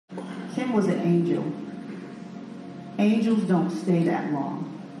Kim was an angel. Angels don't stay that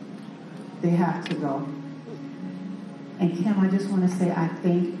long. They have to go. And Kim, I just want to say I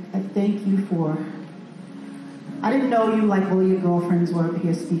thank you for, I didn't know you like all your girlfriends were up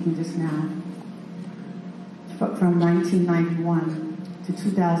here speaking just now. From 1991 to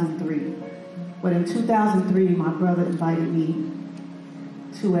 2003. But in 2003, my brother invited me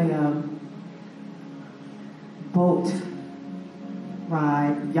to a boat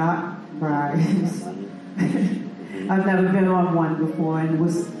ride, yacht ride. I've never been on one before, and it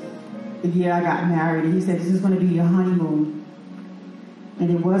was the year I got married. And he said, this is going to be your honeymoon.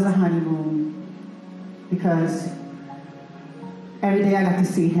 And it was a honeymoon because every day I got to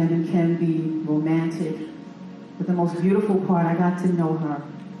see him and Kim be romantic. But the most beautiful part, I got to know her.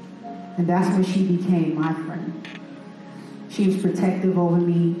 And that's when she became my friend. She was protective over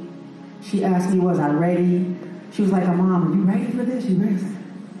me. She asked me, was I ready? She was like, Mom, are you ready for this? You ready?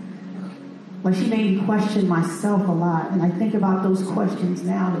 Like, she made me question myself a lot. And I think about those questions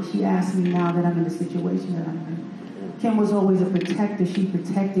now that she asked me now that I'm in the situation that I'm in. Kim was always a protector. She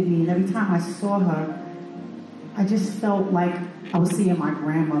protected me. And every time I saw her, I just felt like I was seeing my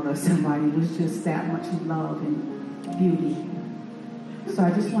grandmother. Somebody was just that much love and beauty. So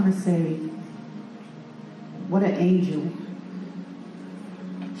I just want to say, what an angel.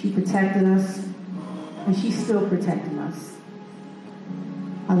 She protected us, and she's still protecting us.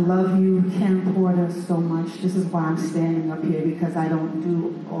 I love you, Kim Porter, so much. This is why I'm standing up here, because I don't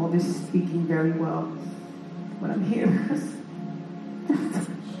do all this speaking very well. But I'm here because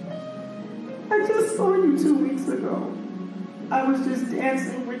I just saw you 2 weeks ago. I was just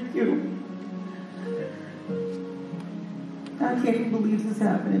dancing with you. I can't believe this is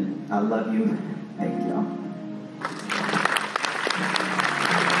happening. I love you. Thank y'all.